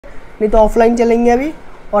नहीं तो ऑफलाइन चलेंगे अभी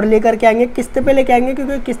और लेकर के आएंगे, किस्त पे लेके आएंगे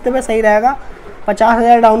क्योंकि किस्त पे सही रहेगा।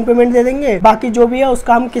 50,000 डाउन पेमेंट दे देंगे, बाकी जो भी है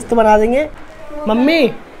उसका हम किस्त बना देंगे।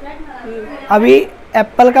 मम्मी अभी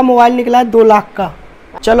एप्पल का मोबाइल निकला है 2 लाख का।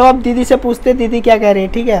 चलो अब दीदी से पूछते दीदी क्या कह रही है।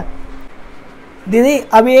 ठीक है दीदी,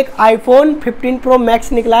 अभी एक आईफोन 15 प्रो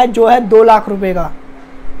मैक्स निकला है जो है 2 लाख रुपए का।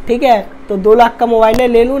 ठीक है, तो 2 लाख का मोबाइल है,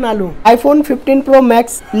 ले लूँ ना लूँ? आईफोन 15 प्रो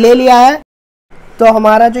मैक्स ले लिया है। तो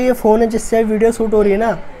हमारा जो ये फ़ोन है जिससे वीडियो शूट हो रही है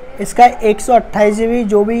ना, इसका 128 GB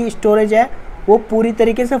जो भी स्टोरेज है वो पूरी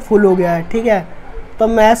तरीके से फुल हो गया है। ठीक है, तो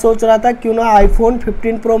मैं सोच रहा था क्यों ना आईफोन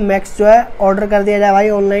 15 प्रो मैक्स जो है ऑर्डर कर दिया जाए भाई।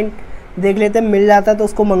 ऑनलाइन देख लेते हैं, मिल जाता है तो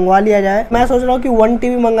उसको मंगवा लिया जाए। मैं सोच रहा हूँ कि 1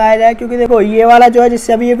 TB मंगाया जाए, क्योंकि देखो ये वाला जो है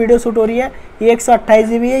जिससे अभी ये वीडियो शूट हो रही है ये 128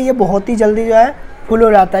 GB है, ये बहुत ही जल्दी जो है फुल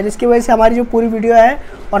हो जाता है, जिसकी वजह से हमारी जो पूरी वीडियो है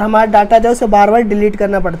और हमारा डाटा जो है उसे बार बार डिलीट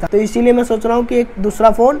करना पड़ता है। तो इसीलिए मैं सोच रहा हूँ कि एक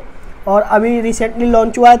दूसरा फ़ोन, और अभी रिसेंटली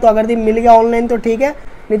लॉन्च हुआ है तो अगर मिल गया ऑनलाइन तो ठीक है,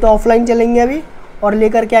 नहीं तो ऑफलाइन चलेंगे अभी और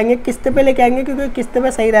लेकर के आएंगे, किस्त पे लेके आएंगे क्योंकि किस्त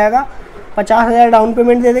पे सही रहेगा। 50,000 डाउन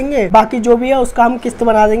पेमेंट दे देंगे, बाकी जो भी है उसका हम किस्त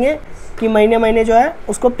बना देंगे कि महीने महीने जो है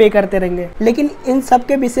उसको पे करते रहेंगे। लेकिन इन सब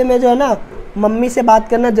के विषय में जो है ना मम्मी से बात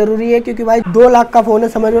करना ज़रूरी है, क्योंकि भाई 2 लाख का फ़ोन है,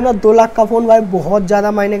 समझ लो ना, 2 लाख का फ़ोन भाई बहुत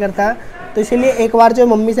ज़्यादा मायने करता है। तो इसीलिए एक बार जो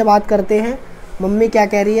मम्मी से बात करते हैं, मम्मी क्या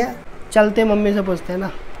कह रही है, चलते मम्मी से पूछते हैं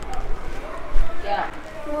ना।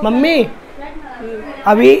 मम्मी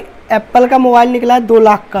अभी एप्पल का मोबाइल निकला है 2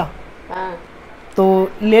 लाख का। हाँ। तो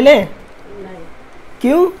ले लें?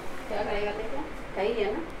 क्यों? क्या करेगा, सही है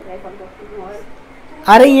ना?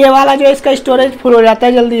 अरे ये वाला जो इसका स्टोरेज फुल हो जाता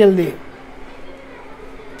है जल्दी जल्दी। ले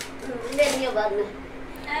लियो बाद में।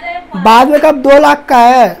 बाद में कब? 2 लाख का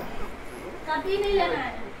है। कभी नहीं लेना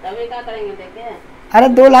है, तभी क्या करेंगे देखे। अरे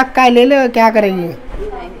 2 लाख का है, ले ले, क्या करेगी?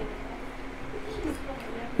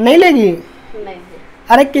 नहीं लेगी? नहीं।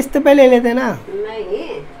 अरे किस्त पे ले लेते ना। नहीं।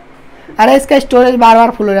 अरे इसका स्टोरेज बार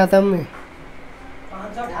बार फुल हो जाता है मम्मी।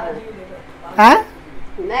 हाँ?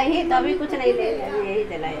 नहीं तभी कुछ नहीं लेगा, यही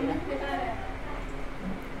चलाएगा।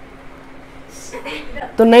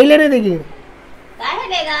 तो नहीं लेने देगी? काहे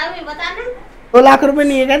लेगा अभी बता ना। 2 लाख रुपए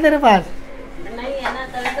नहीं है क्या तेरे पास? नहीं है ना,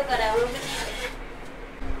 तभी तो करा हूँ।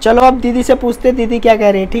 चलो अब दीदी से पूछते दीदी क्या कह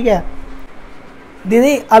रही है। ठीक है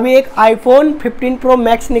दीदी, अभी एक आईफोन 15 प्रो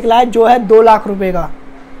मैक्स निकला है जो है 2 लाख रुपए का।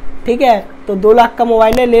 ठीक है, तो 2 लाख का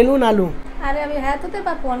मोबाइल है, ले लूँ ना लूँ? अरे अभी है तो तेरे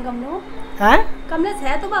पास फोन कमलो। हाँ? कमलेश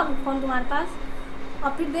है तो बाबू फोन तुम्हारे पास,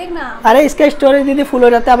 और फिर देखना। अरे इसका स्टोरेज दीदी फुल हो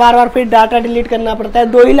जाता है बार बार, फिर डाटा डिलीट करना पड़ता है।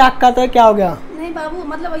 2 ही लाख का तो क्या हो गया? नहीं बाबू,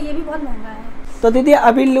 मतलब ये भी बहुत महंगा है। तो दीदी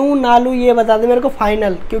अभी लूँ ना लूँ ये बता दे मेरे को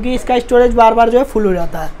फाइनल, क्योंकि इसका स्टोरेज बार बार जो है फुल हो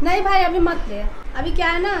जाता है। नहीं भाई अभी मत ले, अभी क्या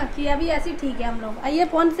है ना कि अभी ऐसे ठीक है, हम लोग ये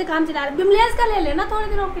फोन से काम चला रहे। बिमलेश का ले लेना थोड़े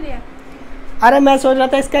दिनों के लिए। अरे मैं सोच रहा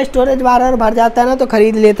था इसका स्टोरेज बार बार भर जाता है ना, तो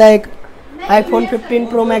खरीद लेता है एक आईफोन 15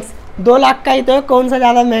 प्रो मैक्स। 2 लाख का ही तो है, कौन सा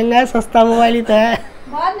ज़्यादा महंगा है, सस्ता मोबाइल ही तो है।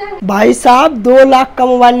 भाई साहब 2 लाख का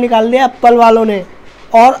मोबाइल निकाल दिया एप्पल वालों ने।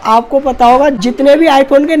 और आपको पता होगा जितने भी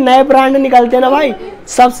आईफोन के नए ब्रांड निकलते हैं ना भाई,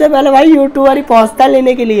 सबसे पहले भाई यूट्यूबर ही पहुंचता है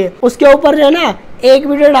लेने के लिए। उसके ऊपर जो है ना एक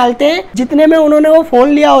वीडियो डालते हैं, जितने में उन्होंने वो फोन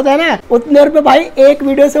लिया होता है ना उतने रुपए भाई एक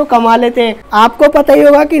वीडियो से वो कमा लेते हैं। आपको पता ही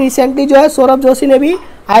होगा कि रिसेंटली जो है सौरभ जोशी ने भी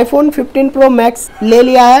आईफोन 15 प्रो मैक्स ले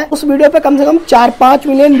लिया है। उस वीडियो पे कम से कम 4-5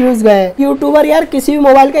 मिलियन व्यूज गए। यूट्यूबर यार किसी भी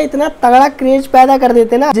मोबाइल का इतना तगड़ा क्रेज पैदा कर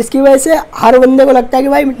देते ना, जिसकी वजह से हर बंदे को लगता है कि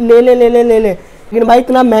भाई ले ले ले ले ले ले। लेकिन भाई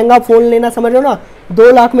इतना महंगा फोन लेना, समझ लो ना,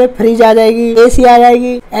 2 लाख में फ्रिज आ जाएगी, एसी आ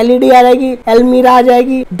जाएगी, एलईडी आ जाएगी, अलमीरा आ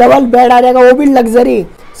जाएगी, डबल बेड आ जाएगा, वो भी लग्जरी,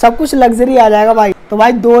 सब कुछ लग्जरी आ जाएगा भाई। तो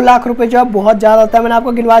भाई 2 लाख रुपए जो है बहुत ज्यादा होता है। मैंने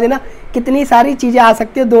आपको गिनवा देना कितनी सारी चीजें आ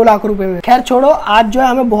सकती है 2 लाख रुपए में। खैर छोड़ो, आज जो है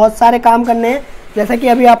हमें बहुत सारे काम करने हैं। जैसा कि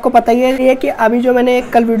अभी आपको पता ही है कि अभी जो मैंने एक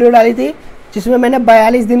कल वीडियो डाली थी जिसमें मैंने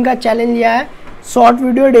 42 दिन का चैलेंज लिया है, शॉर्ट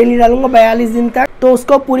वीडियो डेली डालूंगा 42 दिन तक। तो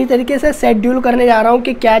उसको पूरी तरीके से शेड्यूल करने जा रहा हूँ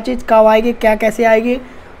कि क्या चीज़ कब आएगी, क्या कैसे आएगी।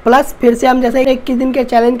 प्लस फिर से हम जैसे 21 दिन के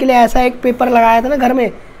चैलेंज के लिए ऐसा एक पेपर लगाया था ना घर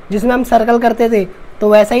में जिसमें हम सर्कल करते थे, तो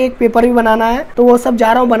वैसा ही एक पेपर भी बनाना है। तो वो सब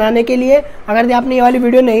जा रहा हूँ बनाने के लिए। अगर आपने ये वाली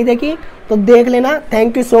वीडियो नहीं देखी तो देख लेना।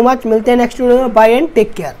 थैंक यू सो मच, मिलते हैं नेक्स्ट वीडियो में। Bye and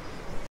take care.